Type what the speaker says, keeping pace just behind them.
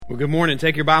Well, good morning.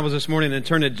 Take your Bibles this morning and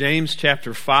turn to James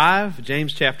chapter 5.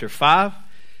 James chapter 5.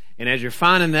 And as you're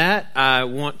finding that, I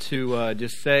want to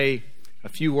just say a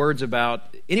few words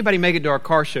about, anybody make it to our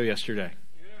car show yesterday?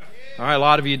 All right, a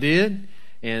lot of you did.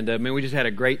 And we just had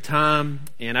a great time.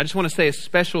 And I just want to say a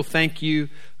special thank you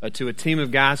to a team of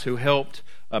guys who helped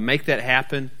make that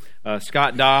happen.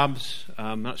 Scott Dobbs,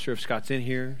 I'm not sure if Scott's in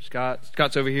here.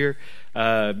 Scott's over here.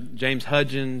 James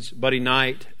Hudgens, Buddy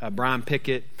Knight, Brian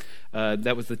Pickett.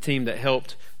 That was the team that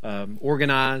helped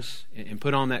organize and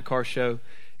put on that car show,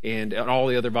 and all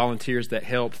the other volunteers that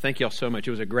helped. Thank you all so much.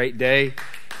 It was a great day.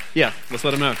 Yeah, let's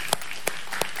let them know.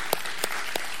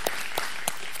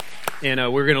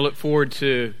 And we're going to look forward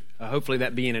to hopefully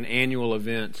that being an annual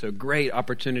event. So great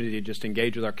opportunity to just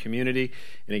engage with our community.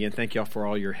 And again, thank you all for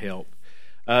all your help.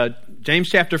 James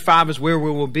chapter 5 is where we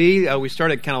will be. We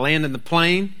started kind of landing the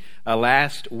plane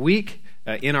last week.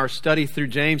 In our study through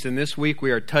James, and this week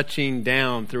we are touching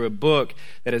down through a book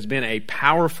that has been a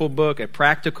powerful book, a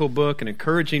practical book, an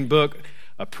encouraging book,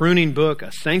 a pruning book,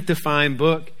 a sanctifying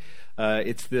book.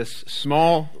 It's this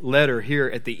small letter here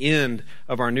at the end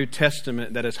of our New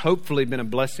Testament that has hopefully been a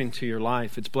blessing to your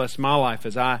life. It's blessed my life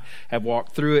as I have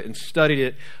walked through it and studied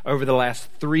it over the last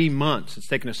 3 months. It's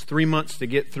taken us 3 months to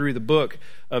get through the book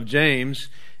of James,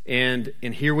 and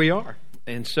here we are.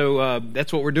 And so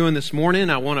that's what we're doing this morning.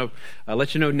 I want to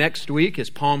let you know next week is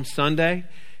Palm Sunday,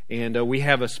 and we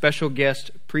have a special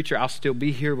guest preacher. I'll still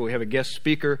be here, but we have a guest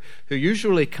speaker who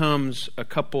usually comes a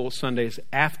couple Sundays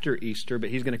after Easter,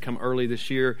 but he's going to come early this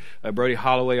year. Brody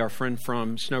Holloway, our friend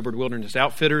from Snowbird Wilderness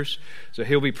Outfitters. So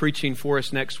he'll be preaching for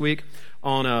us next week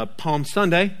on Palm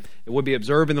Sunday. We'll be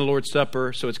observing the Lord's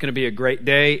Supper, so it's going to be a great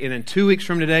day. And then 2 weeks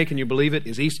from today, can you believe it,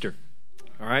 is Easter.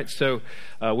 All right, so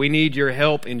we need your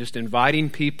help in just inviting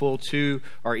people to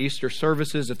our Easter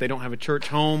services. If they don't have a church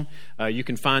home, you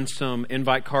can find some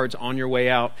invite cards on your way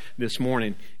out this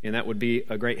morning, and that would be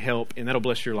a great help, and that'll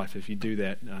bless your life if you do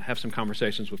that. Have some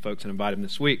conversations with folks and invite them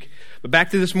this week. But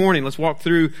back to this morning, let's walk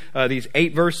through these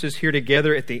 8 verses here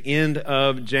together at the end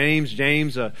of James.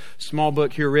 James, a small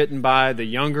book here written by the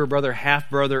younger brother,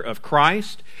 half-brother of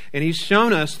Christ, and he's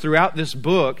shown us throughout this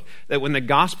book that when the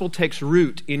gospel takes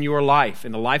root in your life,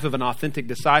 in the life of an authentic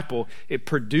disciple, it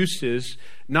produces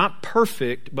not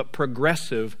perfect, but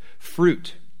progressive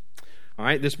fruit. All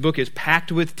right, this book is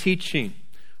packed with teaching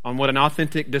on what an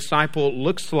authentic disciple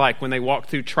looks like when they walk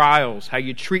through trials, how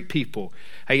you treat people,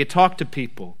 how you talk to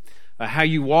people, how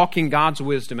you walk in God's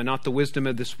wisdom and not the wisdom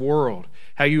of this world,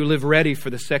 how you live ready for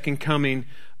the second coming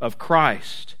of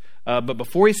Christ. But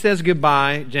before he says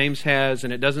goodbye, James has,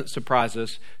 and it doesn't surprise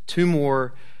us, 2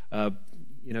 more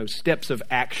steps of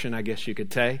action, I guess you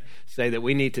could say that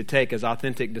we need to take as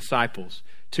authentic disciples.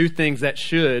 2 things that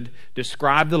should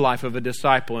describe the life of a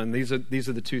disciple, and these are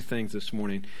the 2 things this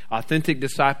morning. Authentic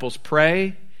disciples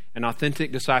pray, and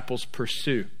authentic disciples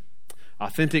pursue.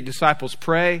 Authentic disciples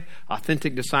pray,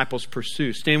 authentic disciples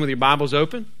pursue. Stand with your Bibles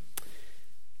open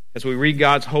as we read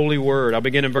God's holy word. I'll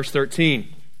begin in verse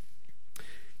 13.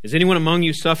 Is anyone among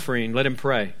you suffering? Let him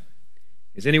pray.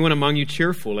 Is anyone among you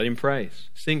cheerful? Let him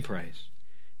sing praise.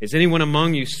 Is anyone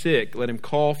among you sick? Let him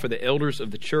call for the elders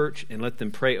of the church and let them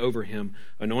pray over him,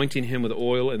 anointing him with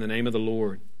oil in the name of the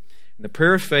Lord. And the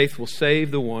prayer of faith will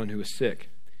save the one who is sick,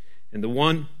 and the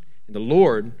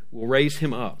Lord will raise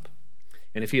him up.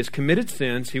 And if he has committed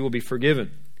sins, he will be forgiven.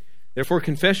 Therefore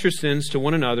confess your sins to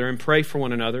one another and pray for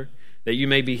one another that you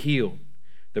may be healed.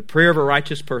 The prayer of a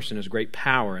righteous person has great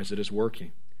power as it is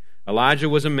working. Elijah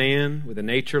was a man with a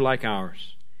nature like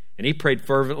ours, and he prayed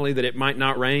fervently that it might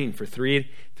not rain for 3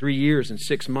 years and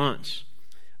 6 months.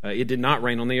 It did not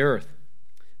rain on the earth.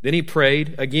 Then he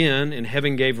prayed again, and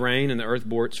heaven gave rain, and the earth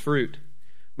bore its fruit.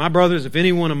 My brothers, if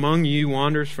anyone among you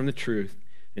wanders from the truth,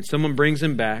 and someone brings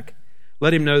him back,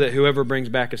 let him know that whoever brings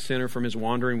back a sinner from his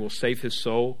wandering will save his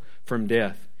soul from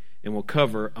death, and will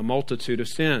cover a multitude of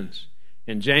sins.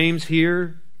 And James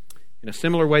here, in a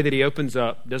similar way that he opens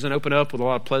up, doesn't open up with a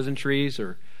lot of pleasantries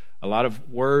or a lot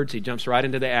of words. He jumps right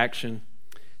into the action.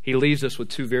 He leaves us with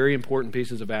 2 very important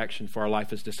pieces of action for our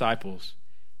life as disciples,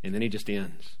 and then he just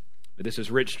ends. But this is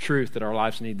rich truth that our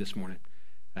lives need this morning.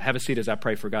 Have a seat as I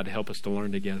pray for God to help us to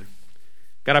learn together.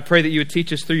 God, I pray that you would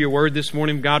teach us through your word this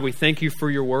morning. God, we thank you for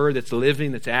your word that's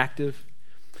living, that's active.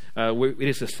 It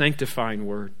is a sanctifying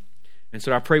word. And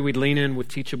so I pray we'd lean in with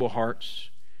teachable hearts,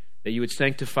 that you would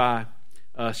sanctify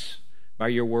us by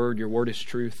your word. Your word is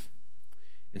truth.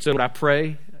 And so I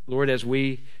pray, Lord, as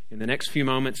we, in the next few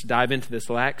moments, dive into this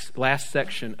last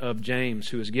section of James,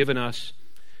 who has given us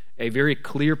a very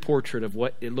clear portrait of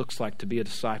what it looks like to be a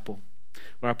disciple.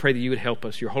 Lord, I pray that you would help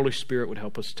us. Your Holy Spirit would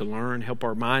help us to learn, help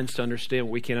our minds to understand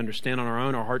what we can't understand on our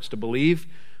own, our hearts to believe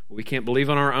what we can't believe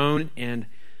on our own, and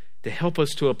to help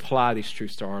us to apply these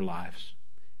truths to our lives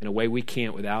in a way we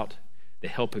can't without the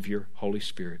help of your Holy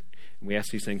Spirit. And we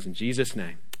ask these things in Jesus'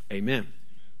 name. Amen.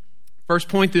 First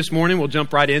point this morning, we'll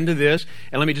jump right into this,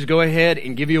 and let me just go ahead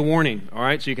and give you a warning, all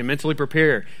right, so you can mentally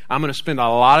prepare. I'm going to spend a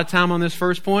lot of time on this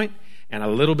first point and a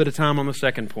little bit of time on the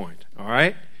second point, all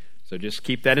right? So just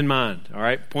keep that in mind, all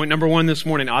right? Point number one this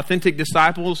morning, authentic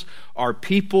disciples are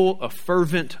people of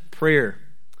fervent prayer.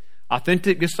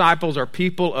 Authentic disciples are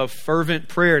people of fervent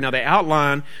prayer. Now, the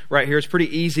outline right here is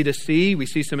pretty easy to see. We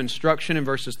see some instruction in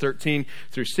verses 13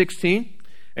 through 16.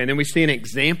 And then we see an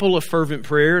example of fervent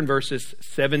prayer in verses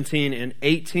 17 and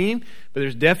 18. But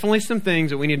there's definitely some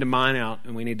things that we need to mine out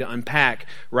and we need to unpack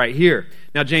right here.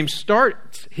 Now, James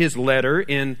starts his letter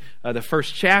in the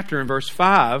first chapter in verse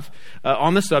 5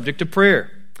 on the subject of prayer.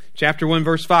 Chapter 1,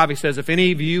 verse 5, he says, "If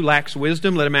any of you lacks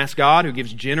wisdom, let him ask God, who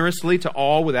gives generously to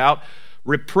all without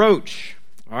reproach."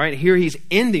 All right, here he's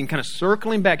ending, kind of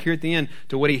circling back here at the end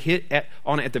to what he hit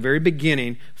on at the very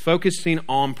beginning, focusing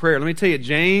on prayer. Let me tell you,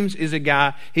 James is a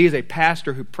guy, he is a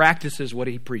pastor who practices what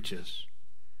he preaches.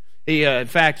 He, in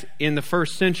fact, in the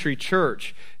first century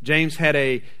church, James had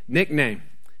a nickname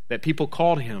that people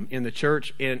called him in the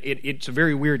church, and it's a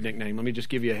very weird nickname. Let me just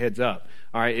give you a heads up.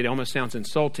 All right, it almost sounds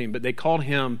insulting, but they called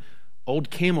him Old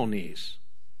Camel Knees,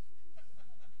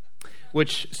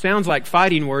 which sounds like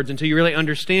fighting words until you really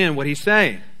understand what he's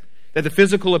saying. That the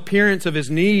physical appearance of his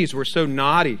knees were so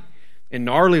knotty and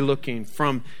gnarly looking,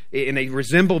 and they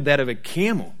resembled that of a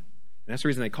camel. And that's the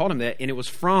reason they called him that. And it was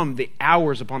from the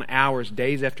hours upon hours,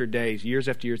 days after days, years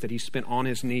after years that he spent on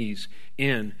his knees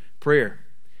in prayer.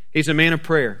 He's a man of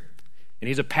prayer, and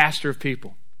he's a pastor of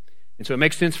people. And so it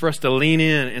makes sense for us to lean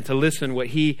in and to listen what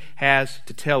he has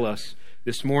to tell us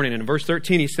this morning. And in verse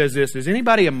 13 he says this, "Is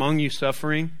anybody among you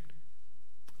suffering?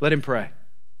 Let him pray."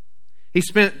 He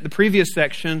spent the previous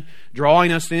section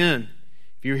drawing us in.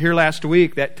 If you were here last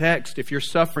week, that text, if you're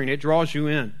suffering, it draws you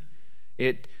in.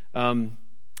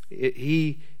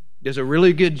 He does a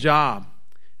really good job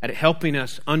at helping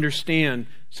us understand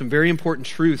some very important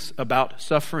truths about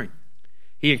suffering.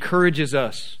 He encourages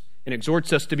us and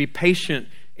exhorts us to be patient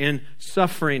in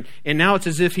suffering. And now it's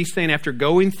as if he's saying, after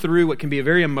going through what can be a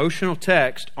very emotional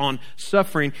text on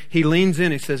suffering, he leans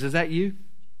in and says, "Is that you?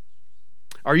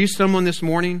 Are you someone this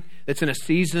morning that's in a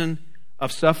season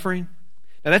of suffering?"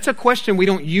 Now, that's a question we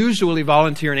don't usually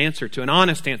volunteer an answer to, an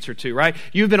honest answer to, right?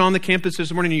 You've been on the campus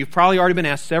this morning and you've probably already been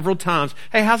asked several times,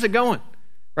 "Hey, how's it going?"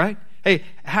 Right? "Hey,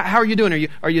 how are you doing?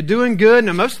 Are you doing good?"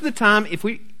 Now, most of the time,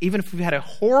 even if we've had a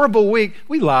horrible week,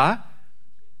 we lie.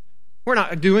 We're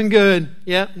not doing good.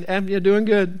 Yeah, you're doing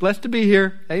good. Blessed to be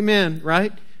here. Amen,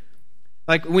 right?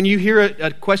 Like when you hear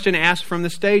a question asked from the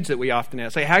stage that we often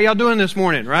ask, say, "How y'all doing this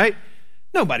morning?" Right?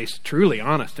 Nobody's truly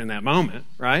honest in that moment,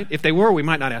 right? If they were, we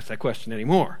might not ask that question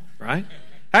anymore, right?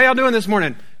 "How y'all doing this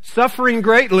morning?" "Suffering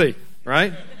greatly,"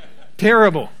 right?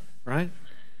 "Terrible," right?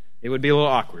 It would be a little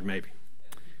awkward, maybe.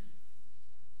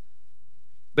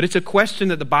 But it's a question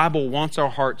that the Bible wants our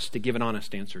hearts to give an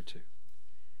honest answer to.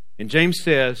 And James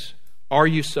says, are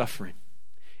you suffering?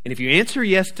 And if you answer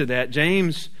yes to that,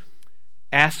 James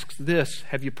asks this,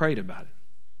 have you prayed about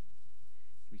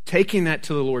it? Taking that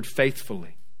to the Lord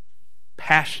faithfully,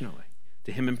 passionately,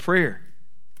 to Him in prayer.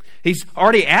 He's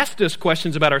already asked us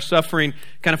questions about our suffering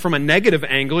kind of from a negative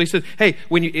angle. He says, hey,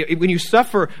 when you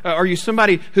suffer, are you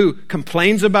somebody who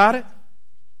complains about it?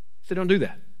 He said, don't do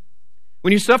that.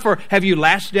 When you suffer, have you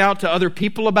lashed out to other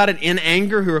people about it in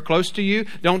anger who are close to you?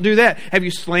 Don't do that. Have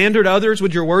you slandered others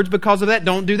with your words because of that?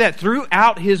 Don't do that.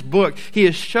 Throughout his book, he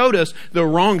has showed us the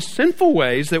wrong, sinful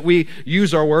ways that we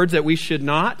use our words that we should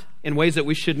not, in ways that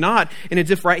we should not. And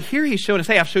it's if right here he's showing us,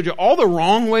 hey, I've showed you all the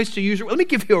wrong ways to use your word. Let me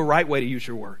give you a right way to use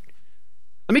your word.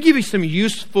 Let me give you some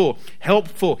useful,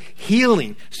 helpful,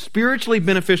 healing, spiritually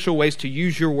beneficial ways to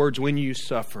use your words when you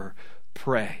suffer.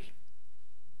 Pray.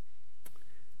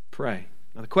 Pray.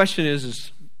 Now the question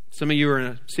is some of you are in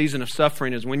a season of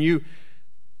suffering, is when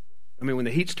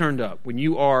the heat's turned up, when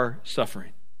you are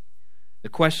suffering, the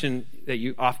question that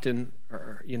you often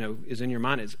is in your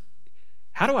mind is,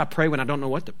 how do I pray when I don't know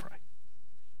what to pray?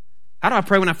 How do I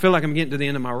pray when I feel like I'm getting to the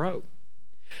end of my rope?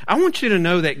 I want you to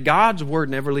know that God's word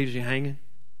never leaves you hanging.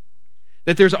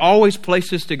 That there's always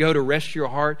places to go to rest your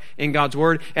heart in God's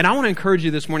word. And I want to encourage you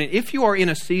this morning, if you are in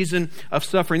a season of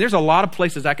suffering, there's a lot of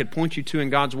places I could point you to in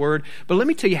God's word. But let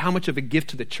me tell you how much of a gift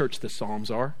to the church the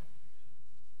Psalms are.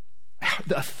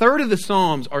 A third of the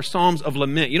Psalms are Psalms of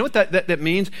lament. You know what that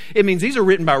means? It means these are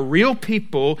written by real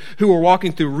people who are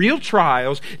walking through real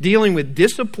trials, dealing with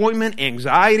disappointment,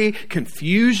 anxiety,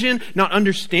 confusion, not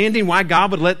understanding why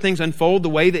God would let things unfold the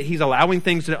way that He's allowing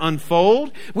things to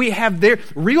unfold. We have their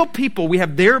real people, we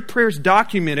have their prayers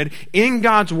documented in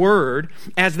God's Word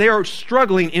as they are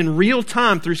struggling in real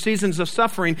time through seasons of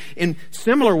suffering in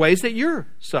similar ways that you're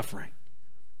suffering.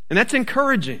 And that's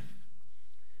encouraging.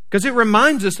 Because it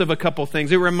reminds us of a couple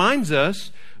things. It reminds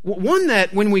us, one,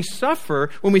 that when we suffer,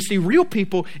 when we see real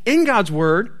people in God's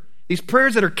Word, these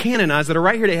prayers that are canonized, that are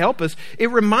right here to help us, it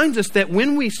reminds us that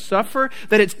when we suffer,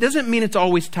 that it doesn't mean it's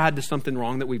always tied to something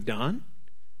wrong that we've done.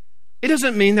 It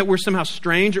doesn't mean that we're somehow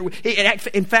strange.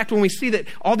 In fact, when we see that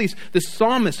the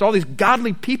psalmists, all these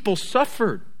godly people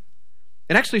suffered,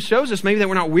 it actually shows us maybe that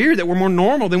we're not weird, that we're more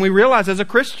normal than we realize as a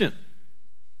Christian.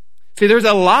 See, there's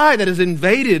a lie that has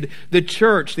invaded the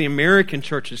church, the American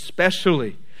church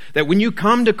especially, that when you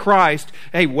come to Christ,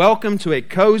 hey, welcome to a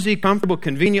cozy, comfortable,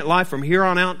 convenient life. From here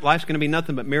on out, life's going to be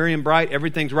nothing but merry and bright.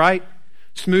 Everything's right.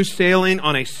 Smooth sailing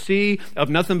on a sea of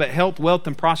nothing but health, wealth,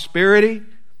 and prosperity.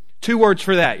 2 words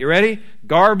for that. You ready?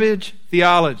 Garbage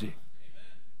theology.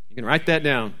 You can write that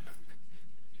down.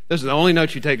 This is the only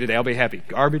note you take today. I'll be happy.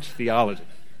 Garbage theology.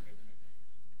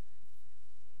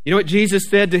 You know what Jesus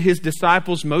said to His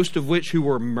disciples, most of which who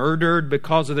were murdered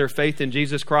because of their faith in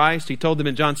Jesus Christ? He told them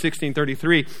in John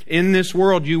 16:33, in this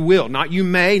world you will, not you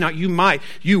may, not you might,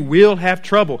 you will have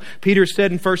trouble. Peter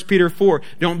said in 1 Peter 4,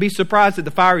 don't be surprised at the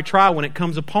fiery trial when it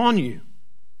comes upon you.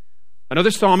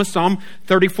 Another psalmist, Psalm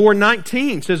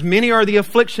 34:19, says, many are the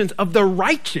afflictions of the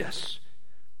righteous.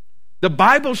 The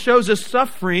Bible shows us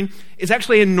suffering is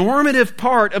actually a normative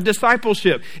part of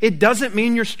discipleship. It doesn't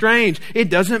mean you're strange. It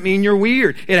doesn't mean you're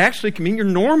weird. It actually can mean you're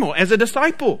normal as a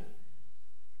disciple.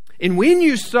 And when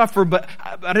you suffer, but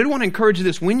I do want to encourage you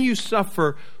this, when you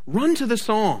suffer, run to the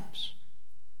Psalms.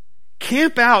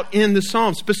 Camp out in the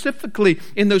Psalms, specifically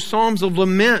in those Psalms of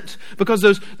lament, because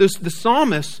the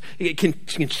psalmists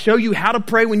can show you how to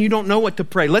pray when you don't know what to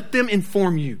pray. Let them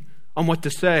inform you on what to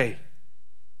say.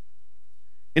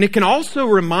 And it can also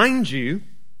remind you,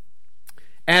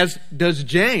 as does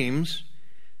James,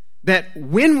 that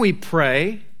when we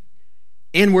pray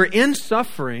and we're in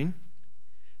suffering,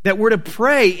 that we're to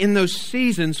pray in those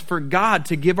seasons for God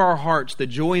to give our hearts the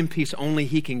joy and peace only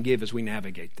He can give as we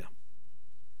navigate them.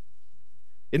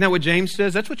 Isn't that what James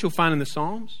says? That's what you'll find in the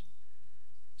Psalms.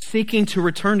 Seeking to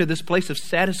return to this place of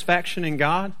satisfaction in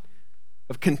God,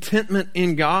 of contentment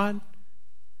in God.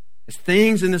 As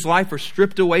things in this life are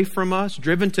stripped away from us,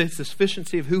 driven to the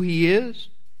sufficiency of who He is.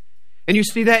 And you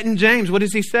see that in James. What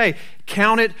does he say?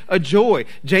 Count it a joy.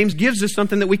 James gives us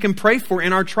something that we can pray for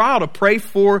in our trial, to pray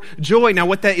for joy. Now,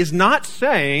 what that is not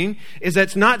saying is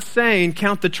that's not saying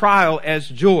count the trial as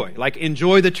joy. Like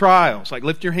enjoy the trials. Like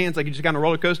lift your hands like you just got on a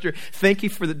roller coaster. Thank you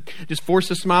just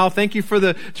force a smile. Thank you for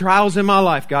the trials in my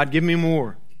life. God, give me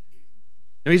more.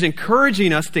 Now, he's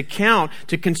encouraging us to count,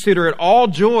 to consider it all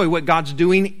joy what God's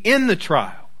doing in the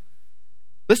trial.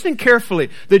 Listen carefully.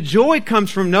 The joy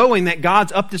comes from knowing that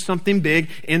God's up to something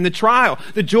big in the trial.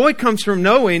 The joy comes from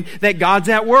knowing that God's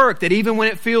at work, that even when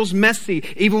it feels messy,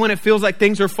 even when it feels like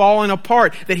things are falling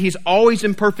apart, that He's always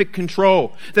in perfect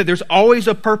control, that there's always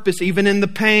a purpose even in the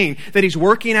pain, that He's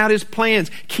working out His plans,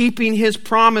 keeping His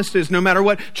promises. No matter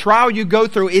what trial you go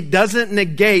through, it doesn't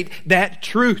negate that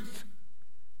truth.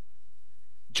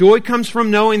 Joy comes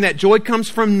from knowing that. Joy comes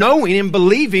from knowing and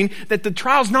believing that the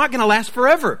trial's not going to last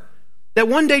forever. That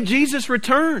one day Jesus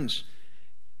returns.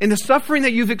 And the suffering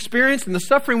that you've experienced and the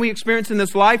suffering we experience in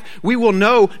this life, we will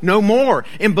know no more.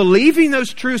 And believing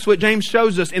those truths, what James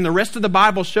shows us and the rest of the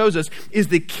Bible shows us, is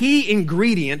the key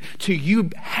ingredient to you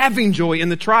having joy in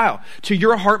the trial. To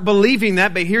your heart believing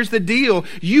that. But here's the deal.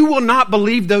 You will not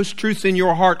believe those truths in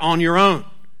your heart on your own.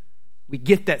 We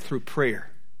get that through prayer.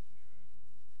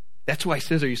 That's why he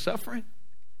says, are you suffering?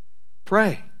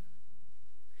 Pray.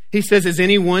 He says, is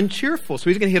anyone cheerful? So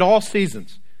he's going to hit all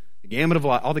seasons, the gamut of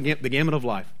life, the gamut of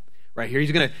life. Right here,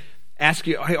 he's going to ask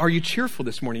you, hey, are you cheerful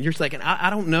this morning? You're just like, I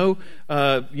don't know,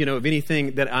 of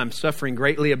anything that I'm suffering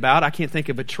greatly about. I can't think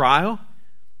of a trial.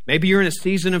 Maybe you're in a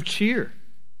season of cheer.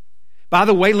 By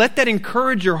the way, let that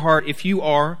encourage your heart if you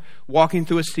are walking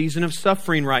through a season of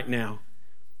suffering right now.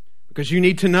 Because you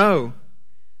need to know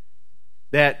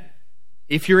that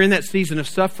if you're in that season of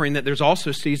suffering, that there's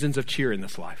also seasons of cheer in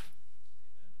this life.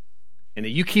 And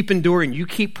that you keep enduring, you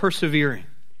keep persevering.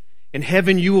 In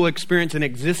heaven, you will experience an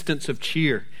existence of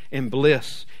cheer and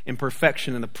bliss and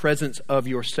perfection in the presence of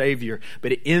your Savior.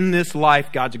 But in this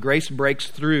life, God's grace breaks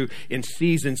through in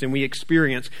seasons, and we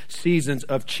experience seasons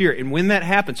of cheer. And when that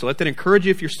happens, so let that encourage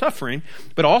you if you're suffering,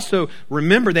 but also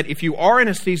remember that if you are in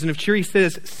a season of cheer, he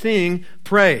says, sing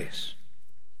praise.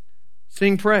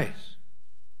 Sing praise.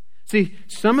 See,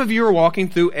 some of you are walking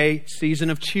through a season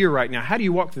of cheer right now. How do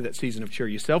you walk through that season of cheer? Are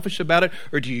you selfish about it,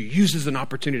 or do you use it as an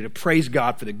opportunity to praise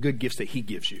God for the good gifts that he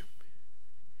gives you?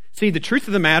 See, the truth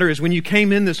of the matter is when you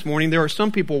came in this morning, there are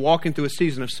some people walking through a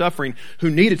season of suffering who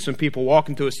needed some people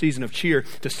walking through a season of cheer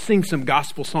to sing some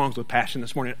gospel songs with passion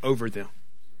this morning over them.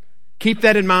 Keep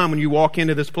that in mind when you walk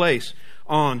into this place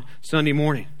on Sunday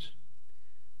mornings.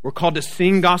 We're called to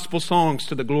sing gospel songs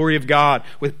to the glory of God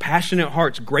with passionate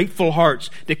hearts, grateful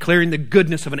hearts, declaring the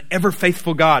goodness of an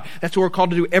ever-faithful God. That's what we're called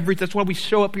to do that's why we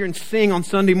show up here and sing on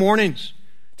Sunday mornings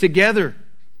together,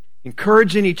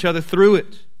 encouraging each other through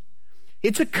it.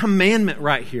 It's a commandment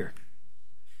right here.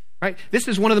 Right? This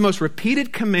is one of the most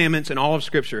repeated commandments in all of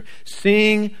Scripture.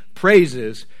 Sing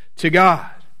praises to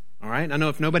God. All right? I know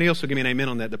if nobody else will give me an amen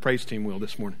on that, the praise team will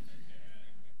this morning.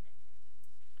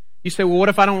 You say, well, what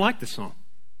if I don't like this song?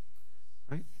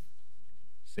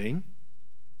 Sing.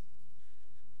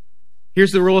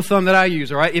 Here's the rule of thumb that I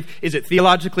use, all right? Is it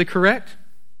theologically correct?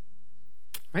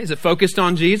 Right? Is it focused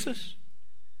on Jesus?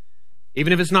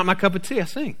 Even if it's not my cup of tea, I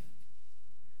sing.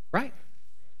 Right?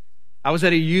 I was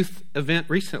at a youth event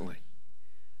recently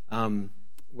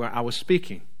where I was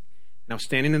speaking. And I was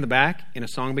standing in the back and a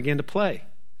song began to play.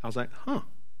 I was like,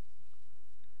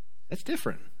 that's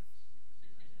different.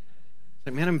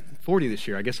 Like, man, I'm 40 this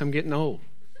year. I guess I'm getting old.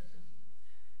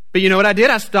 But you know what I did?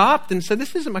 I stopped and said,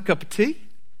 this isn't my cup of tea.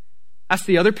 I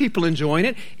see other people enjoying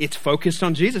it. It's focused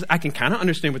on Jesus. I can kind of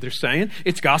understand what they're saying.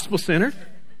 It's gospel-centered.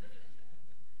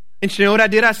 And you know what I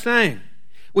did? I sang.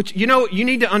 Which, you know, you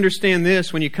need to understand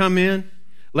this when you come in,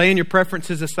 laying your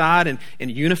preferences aside and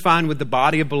unifying with the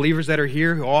body of believers that are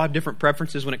here who all have different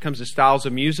preferences when it comes to styles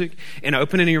of music, and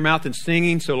opening your mouth and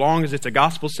singing so long as it's a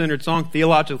gospel-centered song,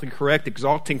 theologically correct,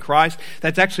 exalting Christ.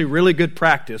 That's actually really good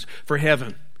practice for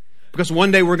heaven. Because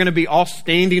one day we're going to be all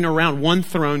standing around one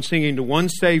throne singing to one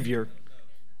Savior.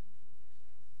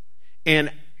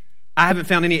 And I haven't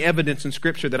found any evidence in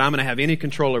Scripture that I'm going to have any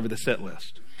control over the set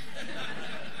list.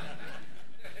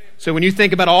 So when you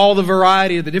think about all the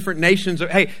variety of the different nations,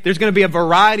 hey, there's going to be a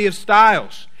variety of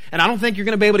styles. And I don't think you're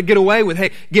going to be able to get away with,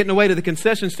 getting away to the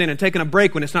concession stand and taking a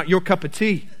break when it's not your cup of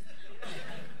tea.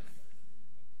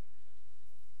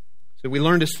 So we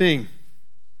learn to sing.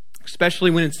 Especially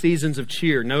when in seasons of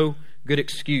cheer, no good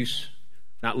excuse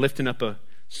not lifting up a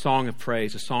song of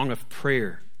praise, a song of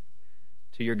prayer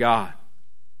to your God,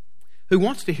 who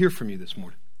wants to hear from you this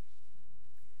morning.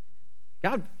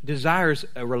 God desires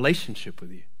a relationship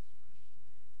with you.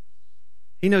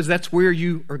 He knows that's where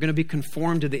you are going to be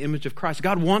conformed to the image of Christ.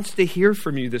 God wants to hear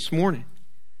from you this morning.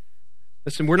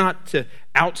 Listen, we're not to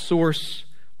outsource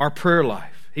our prayer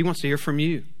life. He wants to hear from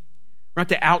you. We're not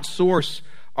to outsource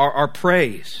our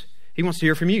praise. He wants to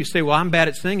hear from you. You say, well, I'm bad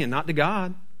at singing, not to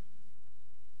God.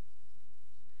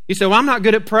 You say, well, I'm not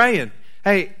good at praying.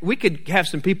 Hey, we could have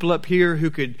some people up here who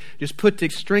could just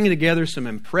string together some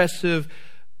impressive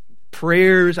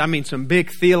prayers. I mean, some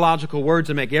big theological words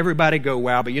that make everybody go,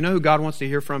 wow. But you know who God wants to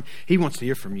hear from? He wants to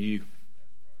hear from you.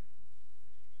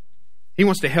 He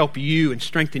wants to help you and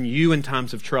strengthen you in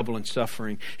times of trouble and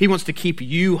suffering. He wants to keep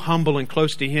you humble and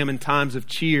close to Him in times of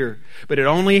cheer. But it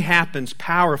only happens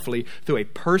powerfully through a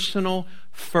personal,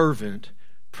 fervent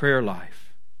prayer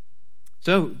life.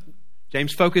 So,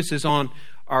 James focuses on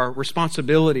our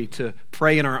responsibility to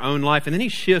pray in our own life. And then he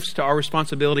shifts to our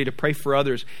responsibility to pray for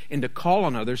others and to call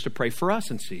on others to pray for us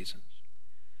in seasons.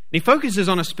 And he focuses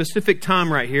on a specific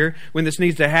time right here when this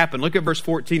needs to happen. Look at verse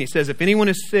 14. He says, if anyone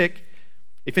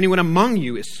among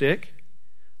you is sick,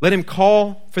 let him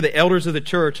call for the elders of the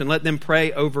church and let them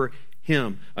pray over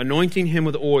him, anointing him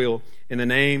with oil in the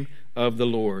name of the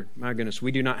Lord. My goodness,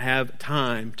 we do not have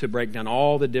time to break down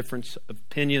all the different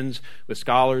opinions with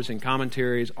scholars and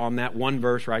commentaries on that one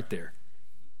verse right there.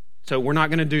 So we're not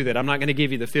going to do that. I'm not going to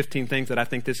give you the 15 things that I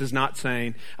think this is not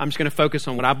saying. I'm just going to focus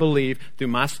on what I believe through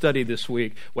my study this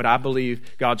week, what I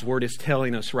believe God's Word is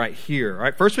telling us right here. All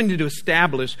right, first we need to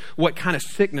establish what kind of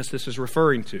sickness this is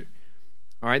referring to.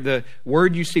 All right, the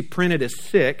word you see printed as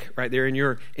sick right there in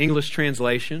your English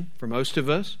translation for most of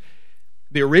us,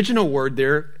 the original word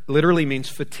there literally means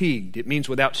fatigued. It means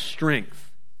without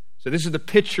strength. So this is the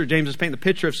picture, James is painting the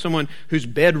picture of someone who's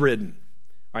bedridden.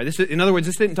 All right, in other words,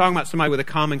 this isn't talking about somebody with a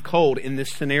common cold in this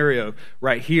scenario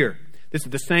right here. This is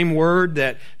the same word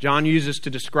that John uses to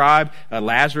describe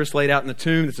Lazarus laid out in the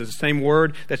tomb. This is the same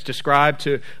word that's described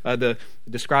to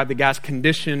describe the guy's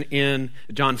condition in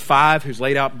John 5, who's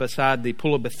laid out beside the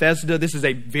pool of Bethesda. This is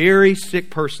a very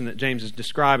sick person that James is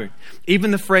describing.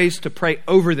 Even the phrase to pray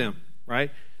over them,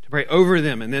 right? Pray over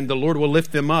them, and then the Lord will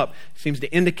lift them up, seems to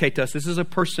indicate to us this is a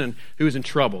person who is in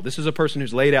trouble. This is a person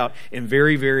who's laid out and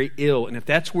very, very ill. And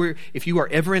if you are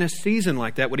ever in a season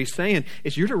like that, what he's saying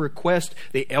is you're to request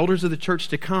the elders of the church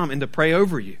to come and to pray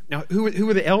over you. Now, who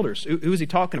are the elders? Who is he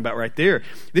talking about right there?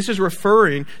 This is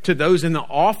referring to those in the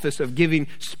office of giving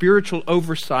spiritual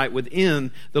oversight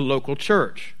within the local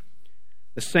church.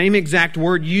 The same exact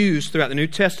word used throughout the New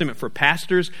Testament for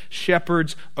pastors,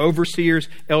 shepherds, overseers,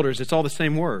 elders. It's all the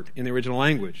same word in the original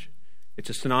language. It's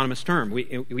a synonymous term. We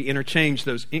interchange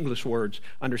those English words,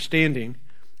 understanding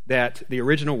that the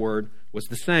original word was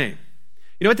the same.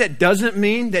 You know what that doesn't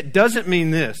mean? That doesn't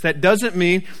mean this. That doesn't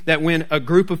mean that when a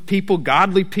group of people,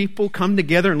 godly people, come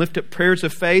together and lift up prayers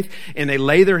of faith and they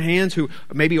lay their hands, who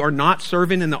maybe are not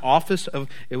serving in the office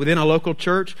within a local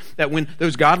church, that when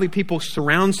those godly people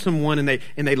surround someone and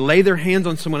they lay their hands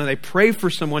on someone and they pray for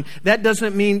someone, that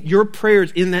doesn't mean your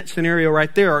prayers in that scenario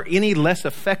right there are any less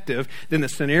effective than the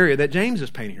scenario that James is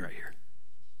painting right here.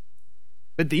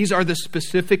 But these are the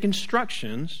specific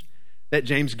instructions that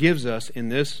James gives us in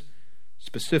this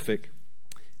specific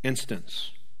instance.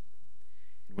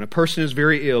 When a person is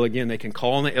very ill, again, they can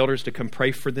call on the elders to come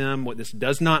pray for them. What this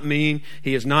does not mean,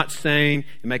 he is not saying,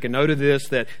 and make a note of this,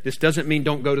 that this doesn't mean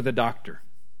don't go to the doctor.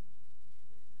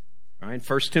 All right?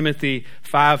 1 Timothy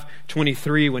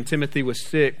 5:23, when Timothy was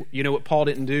sick, you know what Paul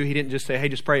didn't do? He didn't just say, hey,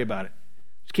 just pray about it.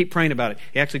 Just keep praying about it.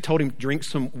 He actually told him, drink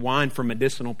some wine for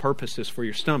medicinal purposes for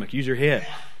your stomach. Use your head.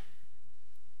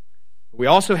 We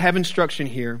also have instruction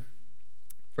here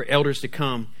for elders to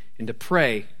come and to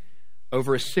pray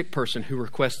over a sick person who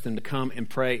requests them to come and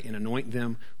pray and anoint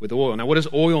them with oil. Now, what does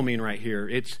oil mean right here?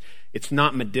 It's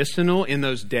not medicinal. In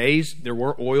those days, there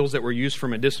were oils that were used for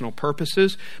medicinal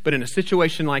purposes, but in a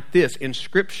situation like this, in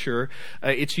Scripture,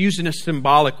 it's used in a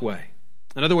symbolic way.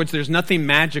 In other words, there's nothing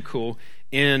magical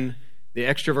in the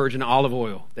extra virgin olive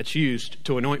oil that's used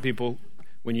to anoint people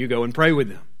when you go and pray with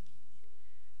them.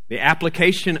 The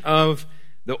application of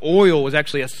the oil was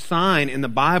actually a sign in the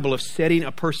Bible of setting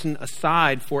a person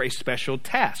aside for a special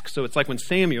task. So it's like when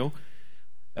Samuel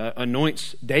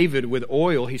anoints David with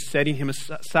oil, he's setting him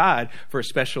aside for a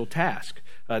special task,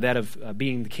 that of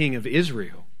being the king of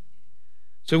Israel.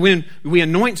 So when we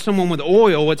anoint someone with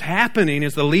oil, what's happening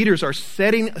is the leaders are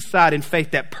setting aside in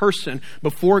faith that person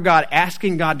before God,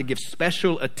 asking God to give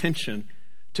special attention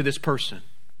to this person,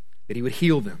 that he would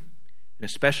heal them in a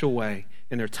special way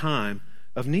in their time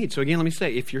of need. So again, let me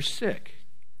say, if you're sick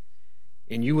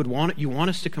and you want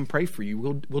us to come pray for you,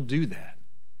 we'll do that.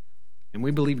 And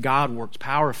we believe God works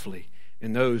powerfully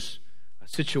in those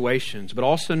situations. But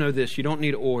also know this, you don't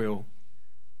need oil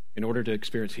in order to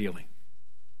experience healing.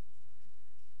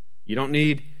 You don't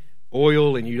need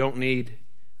oil and you don't need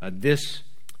this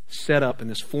setup and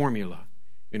this formula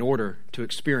in order to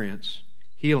experience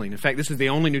healing. In fact, this is the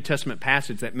only New Testament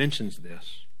passage that mentions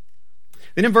this.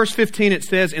 Then in verse 15 it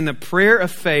says, and the prayer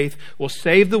of faith will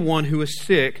save the one who is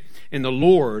sick, and the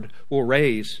Lord will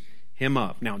raise him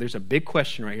up. Now, there's a big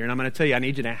question right here, and I'm going to tell you, I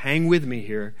need you to hang with me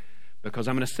here, because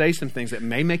I'm going to say some things that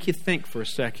may make you think for a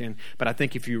second, but I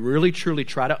think if you really, truly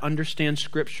try to understand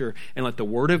Scripture and let the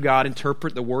Word of God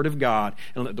interpret the Word of God,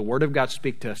 and let the Word of God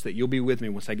speak to us, that you'll be with me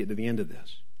once I get to the end of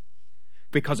this.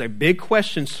 Because a big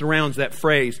question surrounds that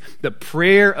phrase, the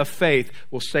prayer of faith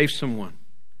will save someone,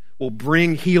 will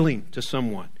bring healing to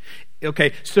someone.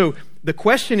 Okay, so the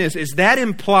question is that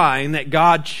implying that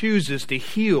God chooses to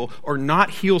heal or not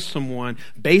heal someone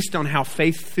based on how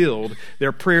faith-filled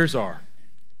their prayers are?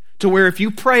 To where if you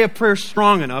pray a prayer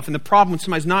strong enough, and the problem when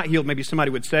somebody's not healed, maybe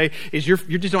somebody would say, is you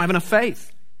just don't have enough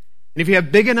faith. And if you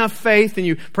have big enough faith and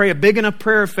you pray a big enough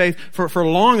prayer of faith for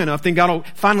long enough, then God will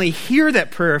finally hear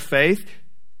that prayer of faith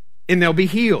and they'll be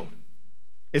healed.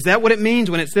 Is that what it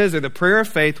means when it says that the prayer of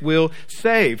faith will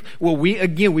save? Well,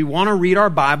 we want to read our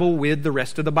Bible with the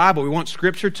rest of the Bible. We want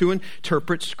Scripture to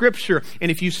interpret Scripture.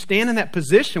 And if you stand in that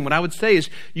position, what I would say is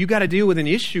you got to deal with an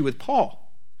issue with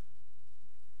Paul.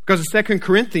 Because in 2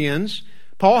 Corinthians,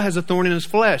 Paul has a thorn in his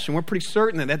flesh, and we're pretty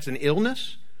certain that that's an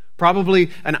illness,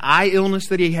 probably an eye illness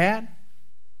that he had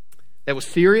that was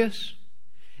serious.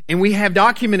 And we have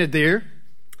documented there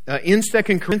in 2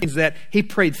 Corinthians that he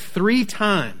prayed 3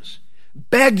 times,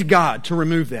 begged God to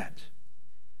remove that,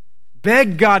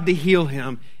 begged God to heal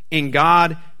him, and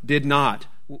God did not.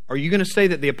 Are you going to say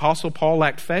that the Apostle Paul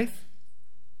lacked faith?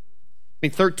 I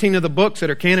mean, 13 of the books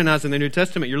that are canonized in the New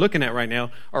Testament you're looking at right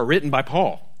now are written by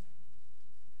Paul.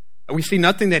 We see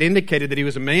nothing that indicated that he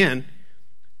was a man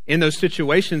in those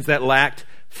situations that lacked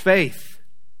faith.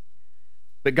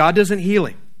 But God doesn't heal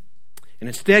him. And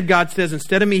instead, God says,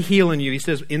 instead of me healing you, he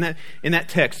says in that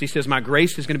text, he says, my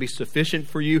grace is going to be sufficient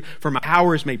for you, for my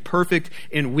power is made perfect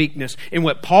in weakness. And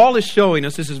what Paul is showing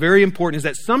us, this is very important, is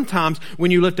that sometimes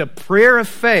when you lift a prayer of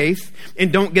faith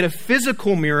and don't get a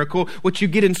physical miracle, what you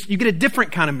get a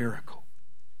different kind of miracle.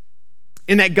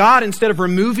 And that God, instead of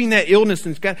removing that illness,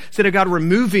 instead of God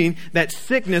removing that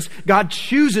sickness, God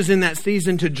chooses in that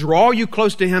season to draw you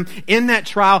close to Him in that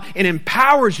trial and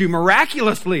empowers you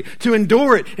miraculously to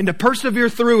endure it and to persevere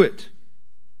through it.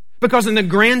 Because in the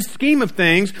grand scheme of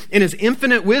things, in His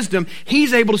infinite wisdom,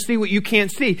 He's able to see what you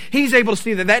can't see. He's able to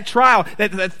see that trial,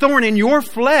 that thorn in your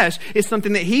flesh is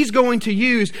something that He's going to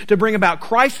use to bring about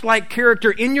Christ-like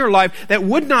character in your life that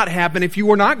would not happen if you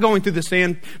were not going through the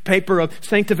sandpaper of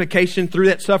sanctification through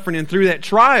that suffering and through that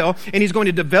trial. And He's going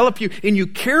to develop in you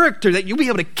character that you'll be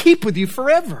able to keep with you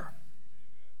forever.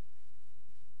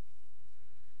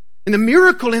 And the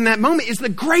miracle in that moment is the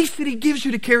grace that He gives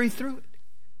you to carry through it.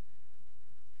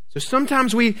 So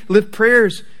sometimes we lift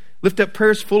up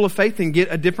prayers full of faith and get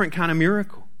a different kind of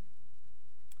miracle.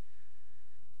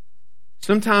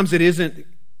 Sometimes it isn't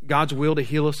God's will to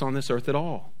heal us on this earth at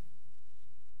all.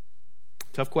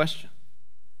 Tough question.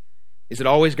 Is it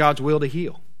always God's will to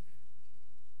heal?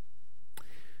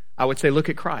 I would say look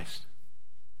at Christ.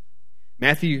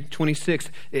 Matthew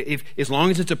 26, as long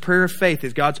as it's a prayer of faith,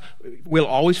 is God's will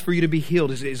always for you to be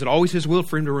healed? Is it always His will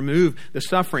for Him to remove the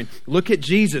suffering? Look at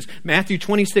Jesus. Matthew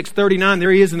 26:39, there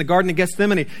He is in the Garden of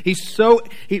Gethsemane. He's so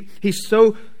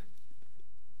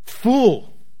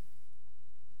full.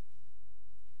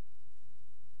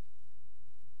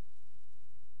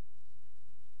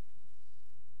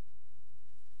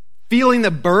 Feeling the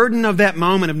burden of that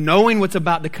moment of knowing what's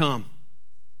about to come.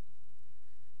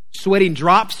 Sweating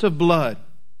drops of blood,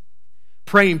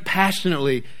 praying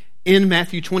passionately in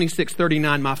Matthew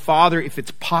 26:39, my Father, if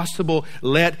it's possible,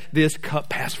 let this cup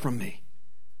pass from me.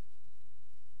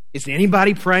 Is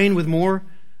anybody praying with more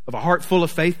of a heart full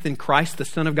of faith than Christ, the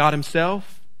Son of God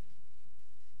Himself?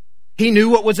 He knew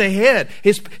what was ahead.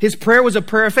 His prayer was a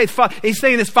prayer of faith. He's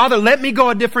saying this, Father, let me go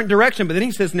a different direction. But then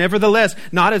He says, nevertheless,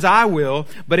 not as I will,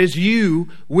 but as you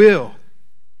will.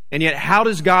 And yet, how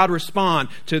does God respond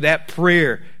to that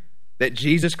prayer that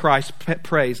Jesus Christ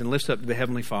prays and lifts up to the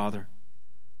Heavenly Father?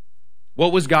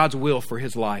 What was God's will for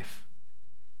His life?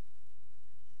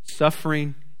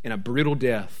 Suffering and a brutal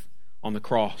death on the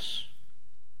cross.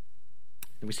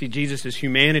 And we see Jesus'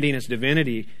 humanity and His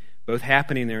divinity both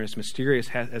happening there. It's mysterious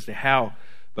as to how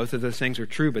both of those things are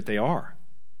true, but they are.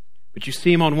 But you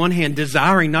see Him on one hand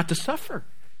desiring not to suffer,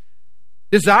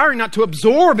 desiring not to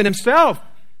absorb in Himself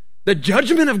the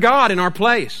judgment of God in our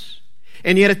place.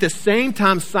 And yet at the same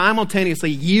time simultaneously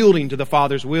yielding to the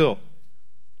Father's will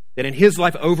that in His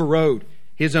life overrode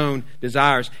His own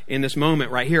desires. In this moment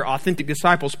right here, authentic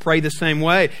disciples pray the same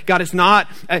way. God, it's not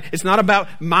about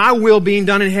my will being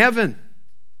done in heaven.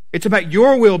 It's about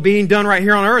your will being done right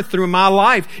here on earth through my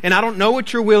life. And I don't know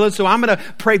what your will is, so I'm going to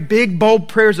pray big, bold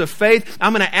prayers of faith.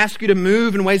 I'm going to ask you to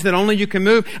move in ways that only you can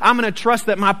move. I'm going to trust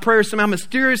that my prayers somehow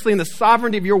mysteriously in the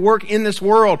sovereignty of your work in this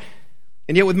world.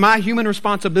 And yet with my human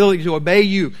responsibility to obey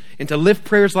you and to lift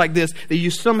prayers like this, that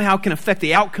you somehow can affect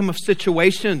the outcome of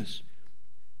situations.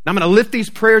 And I'm going to lift these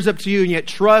prayers up to you and yet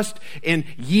trust and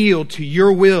yield to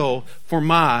your will for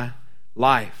my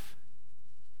life.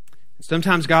 And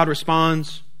sometimes God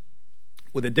responds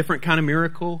with a different kind of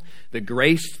miracle, the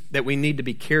grace that we need to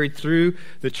be carried through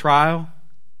the trial.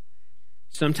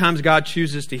 Sometimes God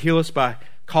chooses to heal us by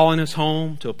calling us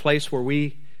home to a place where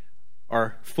we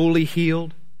are fully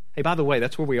healed. Hey, by the way,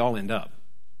 that's where we all end up.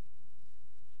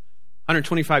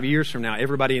 125 years from now,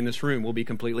 everybody in this room will be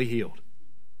completely healed.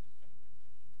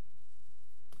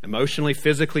 Emotionally,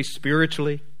 physically,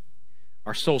 spiritually.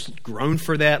 Our souls groan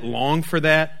for that, long for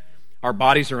that. Our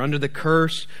bodies are under the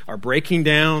curse, are breaking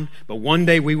down, but one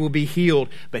day we will be healed.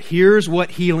 But here's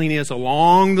what healing is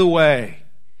along the way.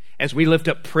 As we lift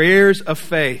up prayers of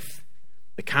faith,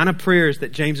 the kind of prayers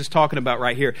that James is talking about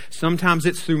right here. Sometimes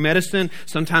it's through medicine.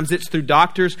 Sometimes it's through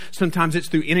doctors. Sometimes it's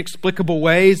through inexplicable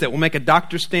ways that will make a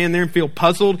doctor stand there and feel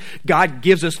puzzled. God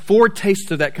gives us foretastes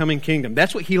of that coming kingdom.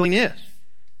 That's what healing is.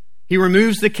 He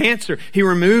removes the cancer. He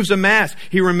removes a mass.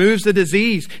 He removes the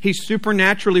disease. He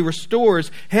supernaturally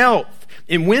restores health.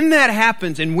 And when that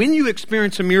happens, and when you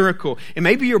experience a miracle, and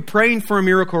maybe you're praying for a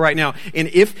miracle right now, and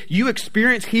if you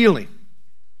experience healing,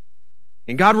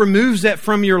 and God removes that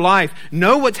from your life,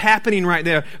 know what's happening right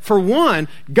there. For one,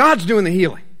 God's doing the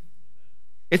healing.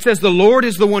 It says the Lord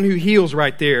is the one who heals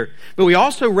right there. But we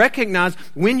also recognize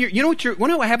when you know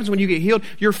what happens when you get healed?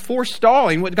 You're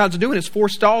forestalling. What God's doing is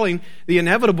forestalling the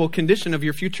inevitable condition of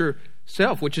your future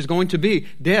self, which is going to be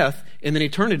death and then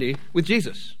eternity with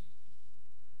Jesus.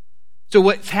 So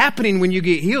what's happening when you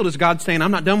get healed is God saying,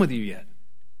 I'm not done with you yet.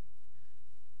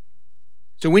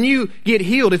 So when you get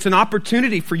healed, it's an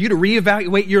opportunity for you to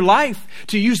reevaluate your life,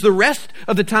 to use the rest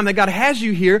of the time that God has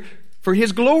you here for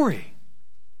His glory.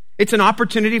 It's an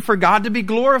opportunity for God to be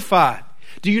glorified.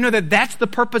 Do you know that that's the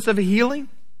purpose of healing?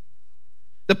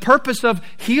 The purpose of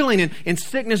healing and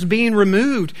sickness being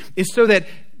removed is so that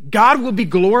God will be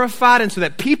glorified and so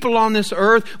that people on this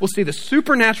earth will see the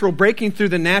supernatural breaking through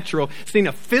the natural, seeing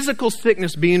a physical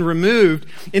sickness being removed,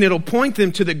 and it'll point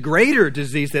them to the greater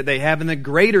disease that they have and the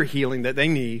greater healing that they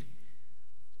need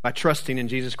by trusting in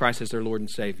Jesus Christ as their Lord and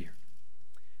Savior.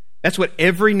 That's what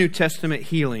every New Testament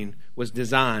healing was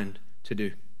designed to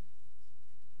do.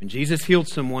 When Jesus healed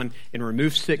someone and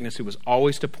removed sickness, it was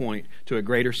always to point to a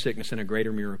greater sickness and a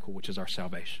greater miracle, which is our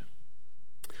salvation.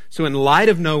 So in light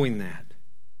of knowing that,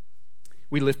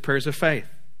 we lift prayers of faith,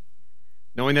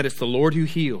 knowing that it's the Lord who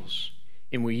heals,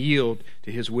 and we yield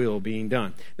to His will being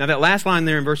done. Now that last line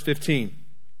there in verse 15,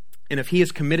 and if he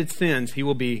has committed sins, he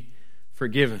will be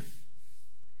forgiven.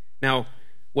 Now,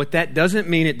 what that doesn't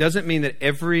mean, it doesn't mean that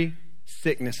every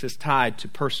sickness is tied to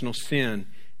personal sin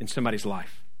in somebody's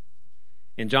life.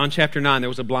 In John chapter 9, there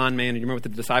was a blind man, and you remember what the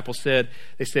disciples said?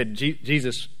 They said,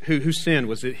 Jesus, who sinned?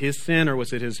 Was it his sin or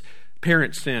was it his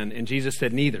parents' sin? And Jesus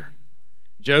said, neither.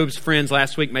 Job's friends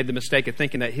last week made the mistake of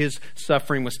thinking that his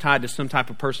suffering was tied to some type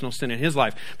of personal sin in his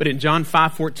life. But in John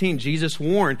 5:14, Jesus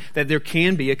warned that there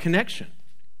can be a connection.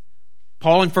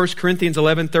 Paul in 1 Corinthians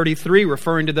 11:33,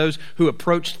 referring to those who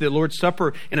approached the Lord's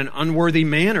Supper in an unworthy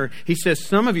manner, he says,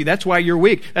 some of you, that's why you're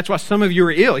weak. That's why some of you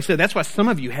are ill. He said, that's why some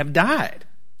of you have died.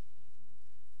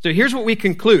 So here's what we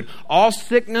conclude. All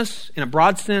sickness, in a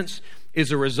broad sense, is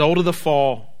a result of the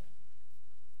fall.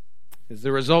 It's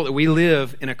the result that we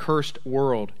live in a cursed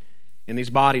world, in these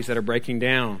bodies that are breaking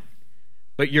down.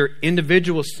 But your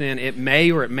individual sin, it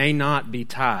may or it may not be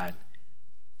tied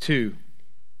to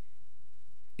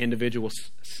individual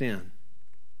sin.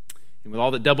 And with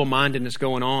all the double-mindedness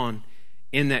going on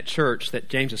in that church that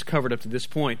James has covered up to this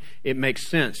point, it makes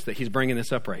sense that he's bringing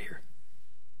this up right here.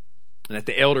 And that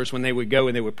the elders, when they would go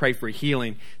and they would pray for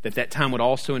healing, that time would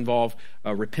also involve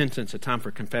repentance, a time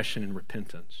for confession and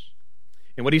repentance.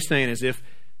 And what he's saying is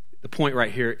the point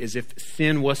right here is if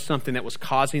sin was something that was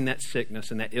causing that sickness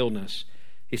and that illness,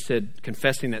 he said,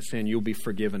 confessing that sin, you'll be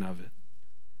forgiven of it.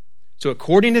 So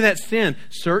according to that sin,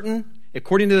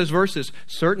 according to those verses,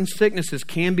 certain sicknesses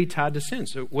can be tied to sin.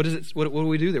 So what do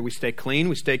we do there? We stay clean,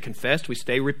 we stay confessed, we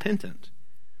stay repentant.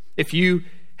 If you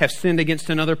have sinned against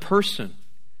another person,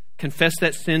 confess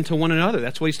that sin to one another.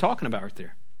 That's what he's talking about right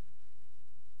there.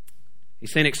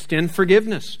 He's saying extend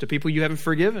forgiveness to people you haven't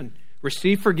forgiven.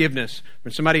 Receive forgiveness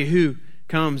from somebody who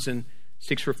comes and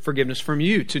seeks for forgiveness from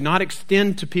you. To not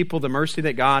extend to people the mercy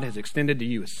that God has extended to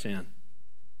you is sin. And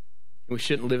we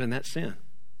shouldn't live in that sin.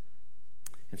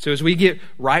 And so as we get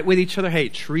right with each other, hey,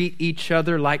 treat each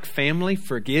other like family,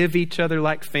 forgive each other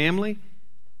like family,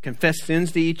 confess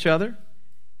sins to each other,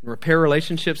 and repair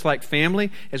relationships like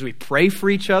family, as we pray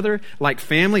for each other like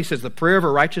family, he says the prayer of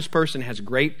a righteous person has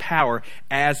great power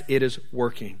as it is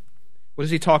working. What is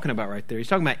he talking about right there? He's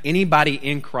talking about anybody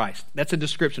in Christ. That's a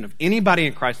description of anybody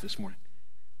in Christ this morning.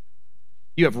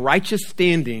 You have righteous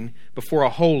standing before a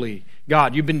holy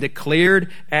God. You've been declared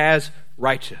as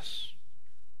righteous.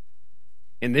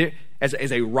 And there, as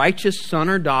a righteous son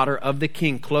or daughter of the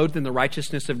King, clothed in the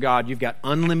righteousness of God, you've got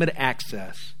unlimited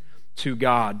access to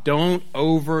God. Don't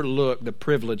overlook the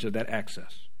privilege of that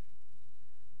access.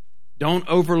 Don't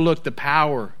overlook the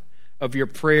power of your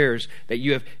prayers, that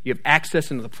you have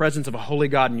access into the presence of a holy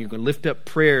God, and you can lift up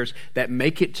prayers that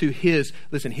make it to His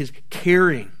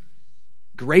caring,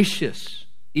 gracious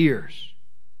ears.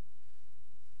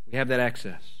 We have that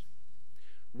access.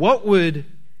 What would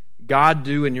God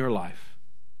do in your life?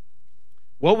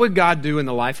 What would God do in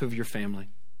the life of your family?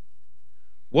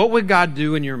 What would God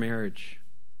do in your marriage?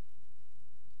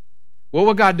 What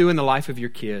would God do in the life of your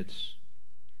kids?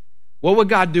 What would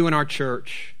God do in our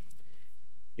church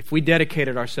if we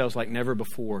dedicated ourselves like never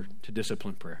before to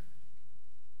disciplined prayer?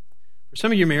 For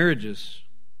some of your marriages,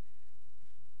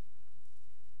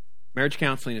 marriage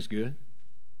counseling is good.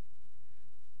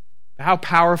 But how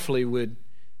powerfully would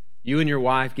you and your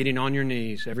wife getting on your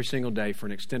knees every single day for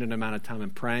an extended amount of time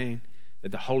and praying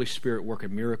that the Holy Spirit work a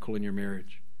miracle in your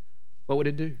marriage, what would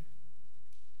it do?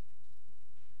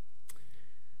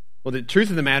 Well, the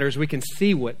truth of the matter is we can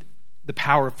see what the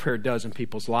power of prayer does in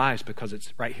people's lives because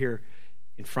it's right here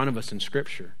in front of us in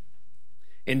Scripture.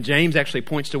 And James actually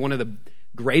points to one of the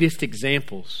greatest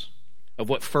examples of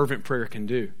what fervent prayer can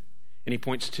do. And he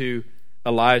points to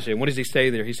Elijah. And what does he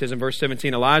say there? He says in verse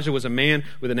 17, Elijah was a man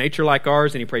with a nature like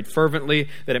ours, and he prayed fervently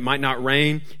that it might not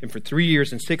rain. And for 3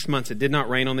 years and 6 months it did not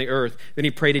rain on the earth. Then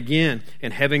he prayed again,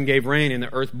 and heaven gave rain, and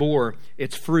the earth bore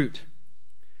its fruit.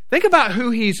 Think about who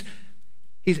he's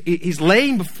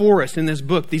laying before us in this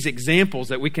book, these examples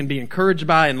that we can be encouraged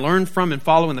by and learn from and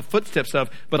follow in the footsteps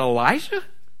of. But Elijah?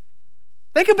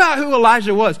 Think about who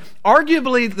Elijah was.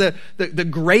 Arguably the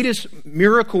greatest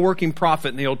miracle-working prophet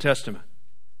in the Old Testament.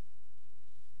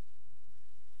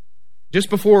 Just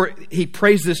before he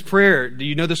prays this prayer, do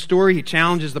you know the story? He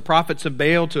challenges the prophets of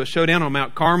Baal to a showdown on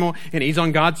Mount Carmel, and he's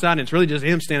on God's side, and it's really just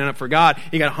him standing up for God.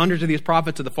 You got hundreds of these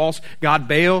prophets of the false god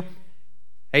Baal.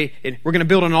 Hey, we're going to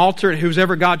build an altar, and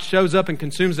whoever God shows up and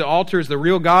consumes the altar is the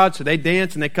real God. So they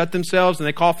dance and they cut themselves and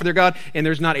they call for their God, and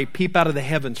there's not a peep out of the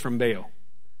heavens from Baal.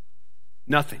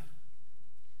 Nothing.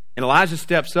 And Elijah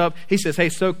steps up. He says, hey,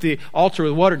 soak the altar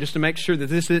with water just to make sure that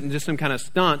this isn't just some kind of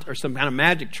stunt or some kind of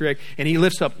magic trick. And he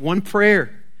lifts up one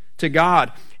prayer to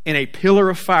God, and a pillar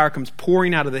of fire comes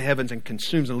pouring out of the heavens and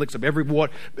consumes and licks up every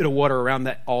bit of water around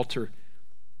that altar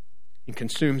and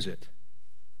consumes it.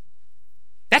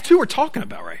 That's who we're talking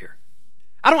about right here.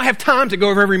 I don't have time to go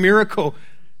over every miracle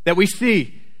that we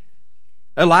see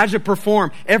Elijah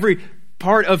perform, every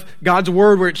part of God's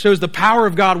word where it shows the power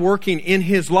of God working in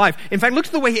his life. In fact, look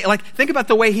at the way think about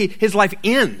the way his life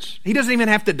ends. He doesn't even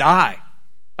have to die.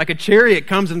 Like a chariot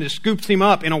comes and just scoops him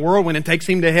up in a whirlwind and takes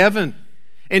him to heaven.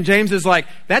 And James is like,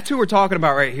 that's who we're talking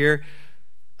about right here.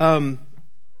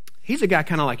 He's a guy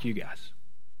kind of like you guys.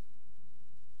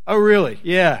 Oh, really?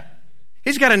 Yeah.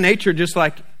 He's got a nature just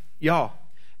like y'all.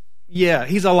 Yeah,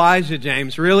 he's Elijah,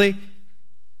 James. Really?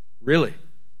 Really?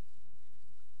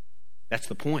 That's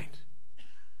the point.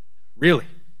 Really.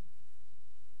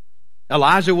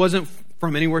 Elijah wasn't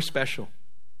from anywhere special.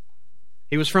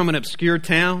 He was from an obscure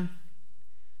town.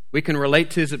 We can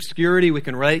relate to his obscurity. We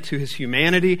can relate to his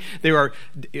humanity.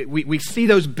 We see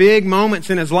those big moments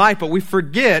in his life, but we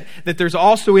forget that there's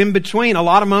also in between a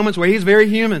lot of moments where he's very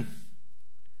human.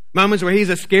 Moments where he's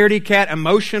a scaredy cat,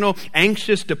 emotional,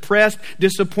 anxious, depressed,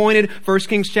 disappointed. 1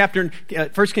 Kings chapter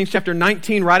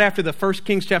 19, right after the 1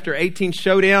 Kings chapter 18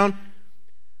 showdown,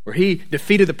 where he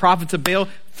defeated the prophets of Baal,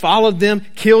 followed them,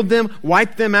 killed them,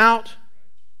 wiped them out.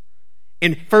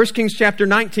 In 1 Kings chapter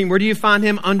 19, where do you find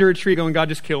him? Under a tree going, God,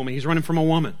 just kill me. He's running from a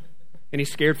woman, and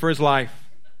he's scared for his life.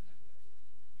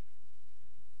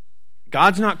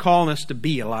 God's not calling us to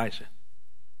be Elijah.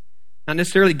 Not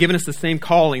necessarily giving us the same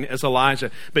calling as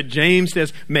Elijah. But James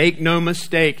says, make no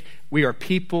mistake, we are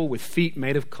people with feet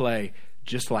made of clay,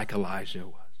 just like Elijah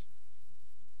was.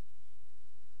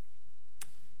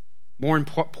 More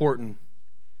important,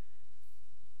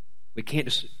 we can't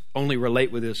just only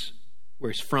relate with this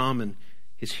where he's from and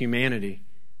his humanity.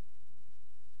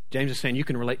 James is saying you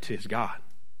can relate to his God.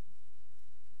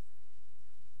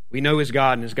 We know his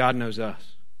God and his God knows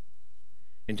us.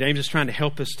 And James is trying to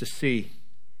help us to see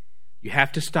you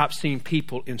have to stop seeing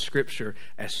people in Scripture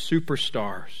as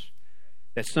superstars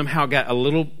that somehow got a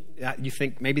little, you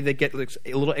think maybe they get a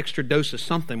little extra dose of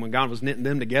something when God was knitting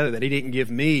them together that he didn't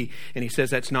give me. And he says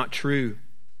that's not true.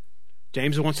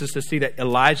 James wants us to see that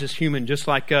Elijah's human just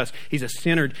like us. He's a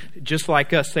sinner just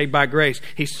like us, saved by grace.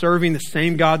 He's serving the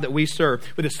same God that we serve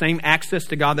with the same access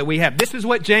to God that we have. This is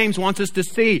what James wants us to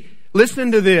see.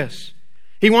 Listen to this.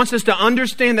 He wants us to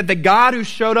understand that the God who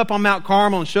showed up on Mount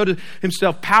Carmel and showed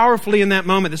himself powerfully in that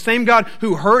moment, the same God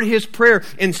who heard his prayer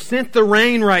and sent the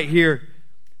rain right here,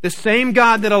 the same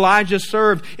God that Elijah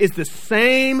served is the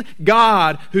same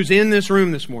God who's in this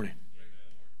room this morning.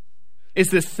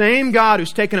 It's the same God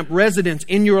who's taken up residence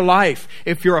in your life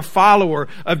if you're a follower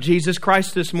of Jesus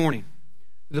Christ this morning.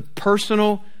 The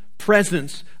personal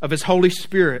presence of his Holy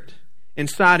Spirit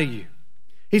inside of you.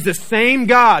 He's the same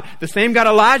God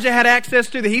Elijah had access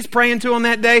to, that he's praying to on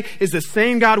that day, is the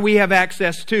same God we have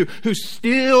access to, who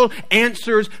still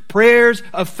answers prayers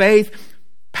of faith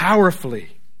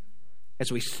powerfully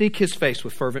as we seek his face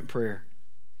with fervent prayer.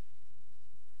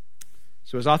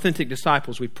 So as authentic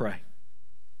disciples, we pray.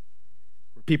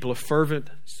 We're people of fervent,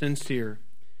 sincere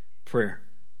prayer.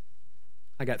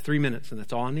 I got 3 minutes, and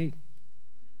that's all I need.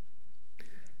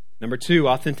 Number 2,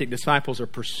 authentic disciples are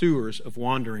pursuers of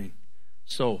wandering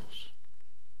souls.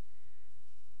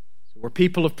 So we're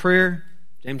people of prayer.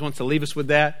 James wants to leave us with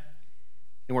that.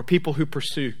 And we're people who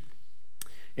pursue.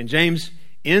 And James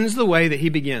ends the way that he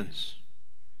begins.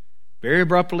 Very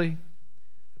abruptly,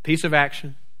 a piece of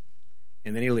action,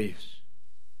 and then he leaves.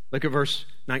 Look at verse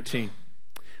 19.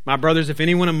 My brothers, if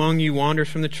anyone among you wanders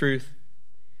from the truth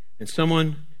and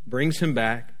someone brings him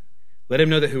back, let him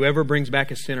know that whoever brings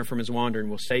back a sinner from his wandering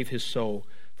will save his soul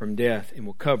from death and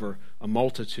will cover a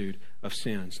multitude of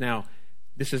sins. Now,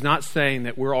 this is not saying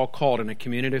that we're all called in a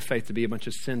community of faith to be a bunch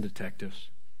of sin detectives,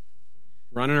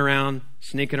 running around,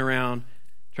 sneaking around,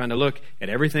 trying to look at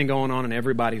everything going on in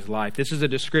everybody's life. This is a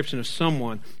description of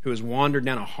someone who has wandered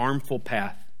down a harmful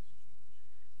path.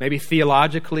 Maybe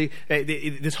theologically,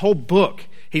 this whole book,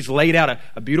 he's laid out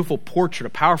a beautiful portrait,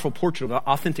 a powerful portrait of what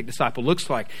an authentic disciple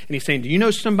looks like. And he's saying, do you know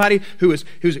somebody who's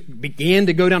began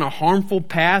to go down a harmful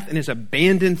path and has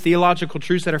abandoned theological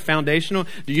truths that are foundational?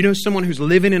 Do you know someone who's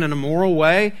living in an immoral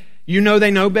way? You know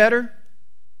they know better?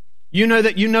 You know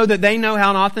that they know how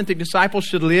an authentic disciple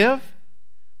should live?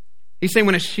 He's saying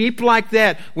when a sheep like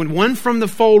that, when one from the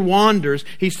fold wanders,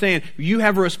 he's saying you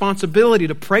have a responsibility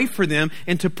to pray for them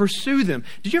and to pursue them.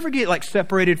 Did you ever get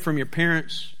separated from your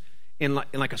parents in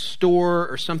a store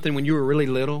or something when you were really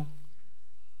little?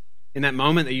 In that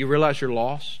moment that you realize you're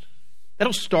lost?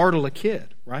 That'll startle a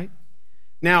kid, right?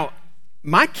 Now,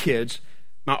 my kids,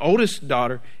 my oldest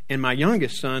daughter and my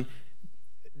youngest son,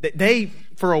 they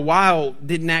for a while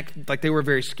didn't act like they were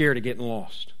very scared of getting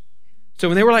lost. So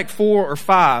when they were like 4 or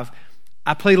 5,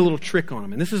 I played a little trick on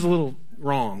them. And this is a little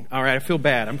wrong. All right, I feel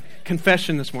bad. I'm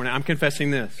confessing this morning. I'm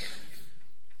confessing this.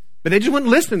 But they just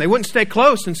wouldn't listen. They wouldn't stay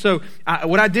close. And so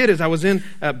what I did is I was in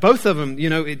both of them,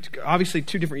 obviously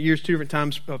 2 different years, 2 different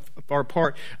times far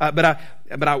apart. But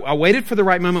I waited for the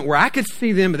right moment where I could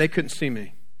see them, but they couldn't see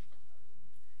me.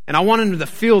 And I wanted them to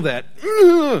feel that,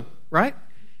 right?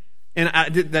 And I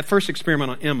did that first experiment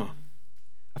on Emma.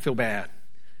 I feel bad.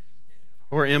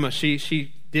 Or Emma,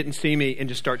 she didn't see me and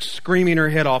just starts screaming her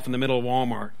head off in the middle of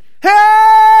Walmart.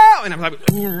 Help! And I'm like,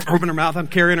 open her mouth. I'm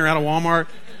carrying her out of Walmart.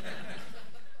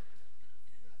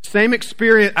 Same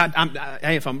experience.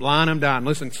 Hey, if I'm lying, I'm dying.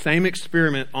 Listen, same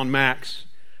experiment on Max.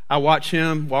 I watch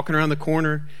him walking around the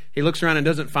corner. He looks around and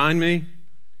doesn't find me.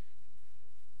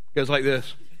 Goes like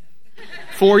this.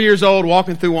 4 years old,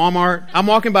 walking through Walmart. I'm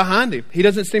walking behind him. He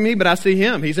doesn't see me, but I see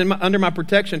him. He's under my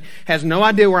protection. Has no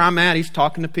idea where I'm at. He's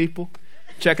talking to people.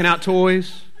 Checking out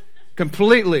toys,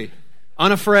 completely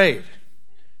unafraid,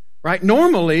 right?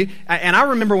 Normally, and I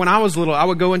remember when I was little, I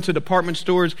would go into department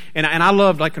stores, and I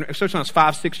loved, especially when I was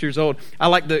 5, 6 years old, I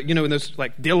liked those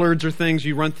Dillards or things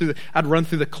you run through. I'd run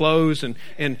through the clothes, and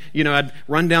I'd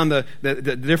run down the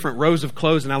different rows of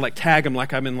clothes, and I'd tag them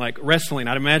like I'm in wrestling.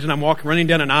 I'd imagine I'm running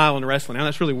down an aisle in wrestling. Now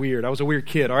that's really weird. I was a weird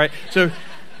kid, all right? So,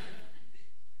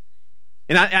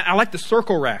 and I like the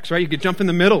circle racks, right? You could jump in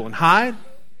the middle and hide.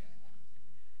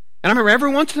 And I remember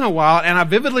every once in a while, and I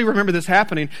vividly remember this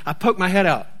happening, I poked my head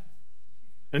out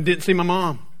and didn't see my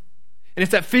mom. And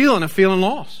it's that feeling of feeling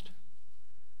lost,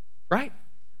 right?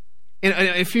 And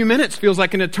a few minutes feels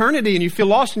like an eternity, and you feel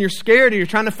lost, and you're scared, and you're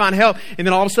trying to find help. And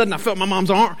then all of a sudden, I felt my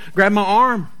mom's arm grab my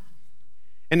arm.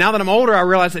 And now that I'm older, I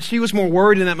realize that she was more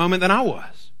worried in that moment than I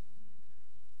was.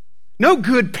 No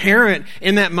good parent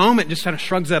in that moment just kind of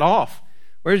shrugs that off.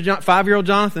 Where's 5-year-old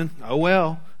Jonathan? Oh,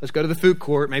 well, let's go to the food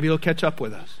court. Maybe he'll catch up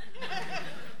with us.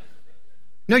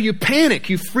 No, you panic.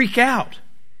 You freak out.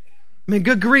 I mean,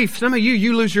 good grief. Some of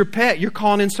you lose your pet. You're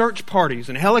calling in search parties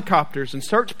and helicopters and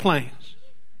search planes.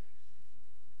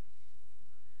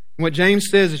 And what James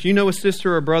says is, a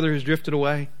sister or a brother who's drifted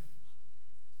away.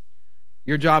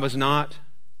 Your job is not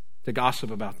to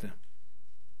gossip about them.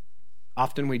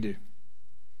 Often we do.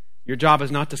 Your job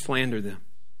is not to slander them.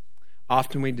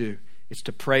 Often we do. It's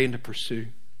to pray and to pursue.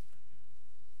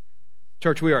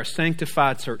 Church, we are a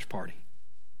sanctified search party.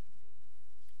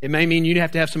 It may mean you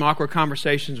have to have some awkward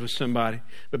conversations with somebody,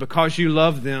 but because you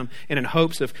love them and in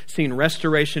hopes of seeing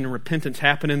restoration and repentance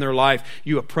happen in their life,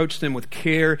 you approach them with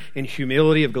care and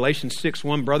humility of Galatians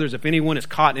 6:1. Brothers, if anyone is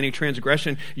caught in any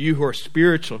transgression, you who are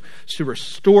spiritual, to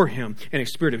restore him in a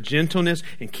spirit of gentleness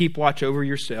and keep watch over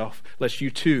yourself, lest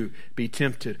you too be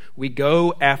tempted. We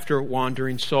go after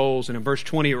wandering souls. And in verse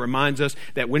 20, it reminds us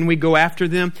that when we go after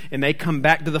them and they come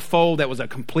back to the fold, that was a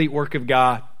complete work of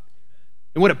God.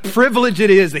 And what a privilege it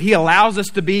is that He allows us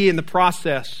to be in the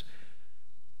process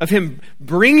of Him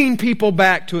bringing people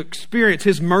back to experience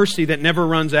His mercy that never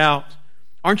runs out.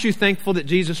 Aren't you thankful that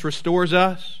Jesus restores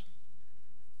us?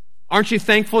 Aren't you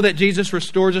thankful that Jesus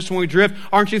restores us when we drift?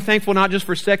 Aren't you thankful not just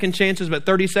for second chances, but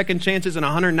 30-second chances and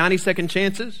 190-second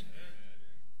chances?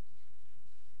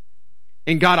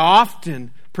 And God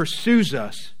often pursues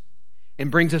us and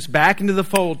brings us back into the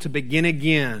fold to begin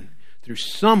again through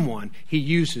someone He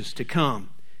uses to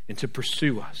come and to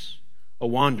pursue us, a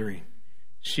wandering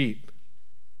sheep.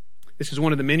 This is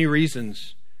one of the many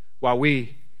reasons why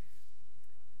we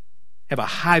have a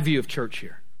high view of church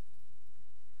here.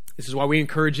 This is why we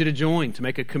encourage you to join, to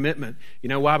make a commitment. You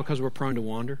know why? Because we're prone to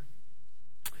wander.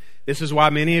 This is why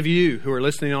many of you who are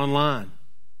listening online,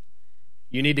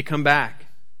 you need to come back,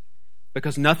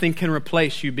 because nothing can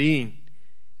replace you being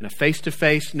in a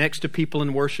face-to-face, next to people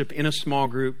in worship, in a small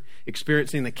group,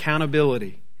 experiencing the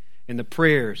accountability and the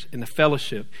prayers and the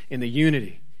fellowship and the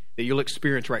unity that you'll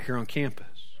experience right here on campus.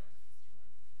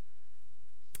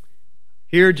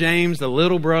 Here, James, the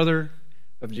little brother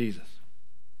of Jesus.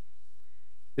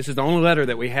 This is the only letter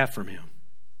that we have from him.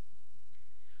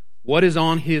 What is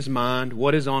on his mind?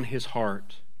 What is on his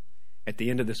heart at the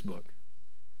end of this book?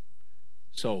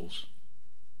 Souls.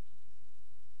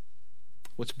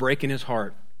 What's breaking his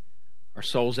heart are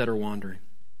souls that are wandering.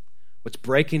 What's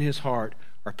breaking his heart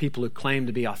are people who claim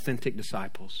to be authentic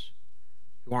disciples,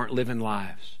 who aren't living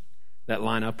lives that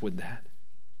line up with that.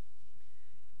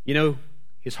 You know,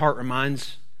 his heart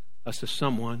reminds us of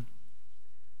someone,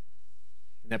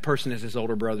 and that person is his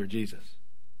older brother, Jesus.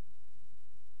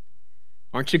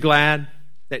 Aren't you glad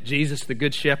that Jesus, the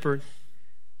Good Shepherd,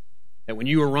 that when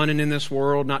you were running in this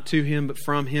world, not to him, but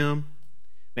from him,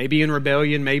 maybe in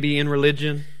rebellion, maybe in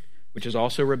religion, which is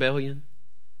also rebellion,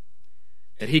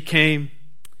 that he came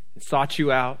and sought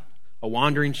you out, a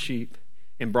wandering sheep,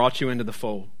 and brought you into the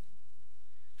fold,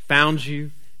 found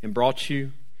you and brought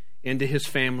you into his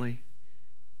family,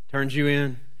 turned you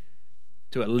in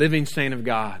to a living saint of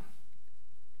God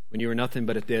when you were nothing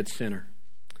but a dead sinner,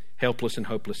 helpless and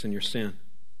hopeless in your sin.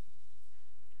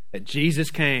 That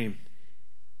Jesus came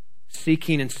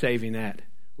seeking and saving that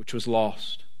which was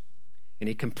lost. And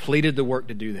he completed the work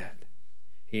to do that.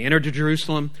 He entered to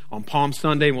Jerusalem on Palm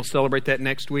Sunday, and we'll celebrate that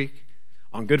next week.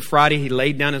 On Good Friday, he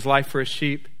laid down his life for his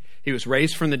sheep. He was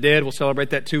raised from the dead. We'll celebrate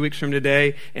that 2 weeks from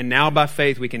today. And now by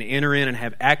faith, we can enter in and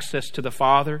have access to the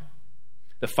Father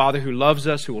who loves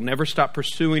us, who will never stop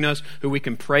pursuing us, who we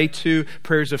can pray to,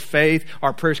 prayers of faith.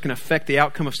 Our prayers can affect the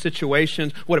outcome of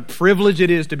situations. What a privilege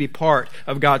it is to be part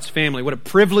of God's family. What a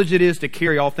privilege it is to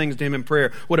carry all things to him in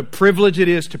prayer. What a privilege it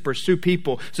is to pursue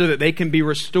people so that they can be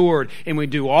restored. And we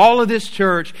do all of this,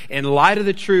 church, in light of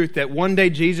the truth that one day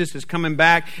Jesus is coming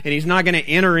back, and he's not going to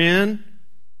enter in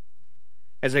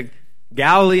as a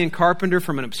Galilean carpenter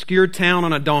from an obscure town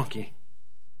on a donkey.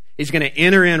 He's going to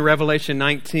enter in Revelation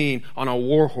 19 on a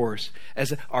war horse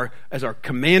as our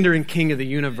commander and king of the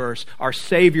universe, our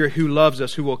Savior who loves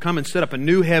us, who will come and set up a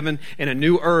new heaven and a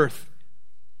new earth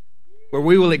where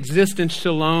we will exist in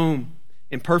shalom,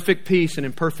 in perfect peace and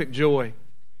in perfect joy.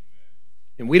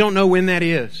 And we don't know when that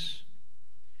is.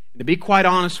 And to be quite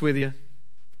honest with you,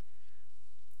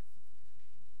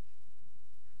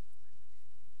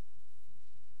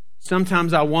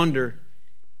 sometimes I wonder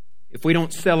if we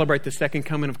don't celebrate the second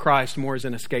coming of Christ more as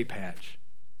an escape hatch.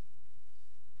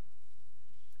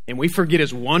 And we forget,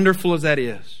 as wonderful as that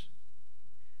is,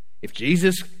 if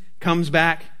Jesus comes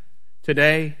back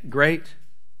today, great.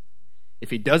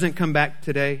 If he doesn't come back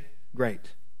today,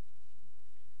 great.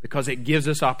 Because it gives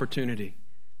us opportunity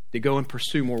to go and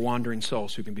pursue more wandering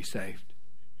souls who can be saved.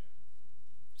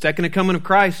 Second coming of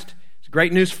Christ is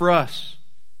great news for us,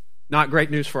 not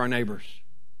great news for our neighbors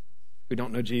who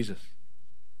don't know Jesus.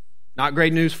 Not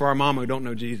great news for our mama who don't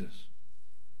know Jesus.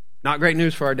 Not great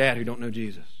news for our dad who don't know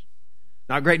Jesus.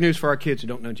 Not great news for our kids who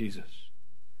don't know Jesus.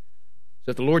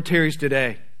 So if the Lord tarries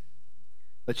today,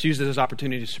 let's use this as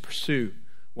opportunities to pursue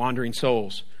wandering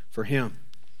souls for him.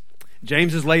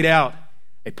 James has laid out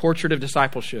a portrait of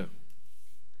discipleship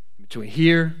between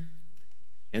here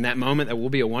and that moment that will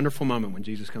be a wonderful moment when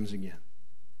Jesus comes again.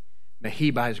 May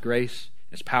he, by his grace,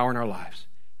 his power in our lives,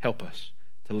 help us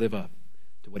to live up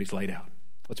to what he's laid out.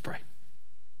 Let's pray.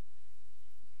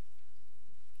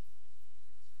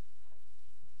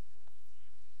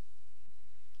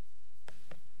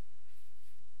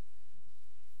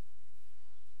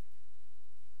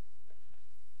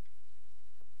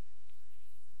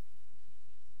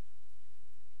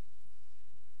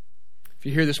 If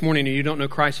you're here this morning and you don't know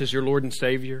Christ as your Lord and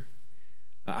Savior,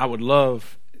 I would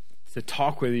love to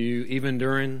talk with you even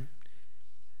during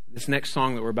this next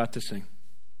song that we're about to sing.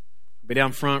 Be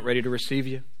down front, ready to receive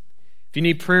you. If you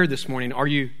need prayer this morning, are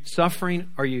you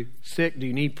suffering? Are you sick? Do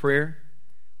you need prayer?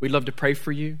 We'd love to pray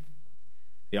for you.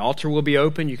 The altar will be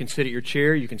open. You can sit at your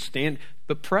chair. You can stand.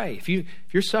 But pray. If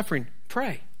you're suffering,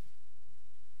 pray.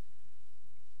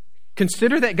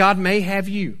 Consider that God may have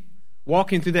you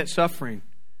walking through that suffering,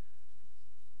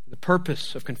 the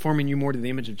purpose of conforming you more to the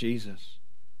image of Jesus.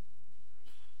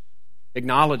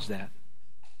 Acknowledge that.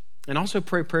 And also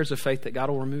pray prayers of faith that God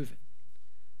will remove it.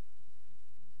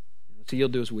 So you'll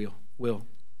do his will.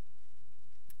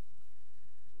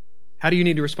 How do you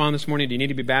need to respond this morning? Do you need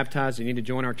to be baptized? Do you need to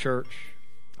join our church?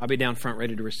 I'll be down front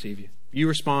ready to receive you. You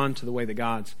respond to the way that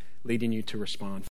God's leading you to respond.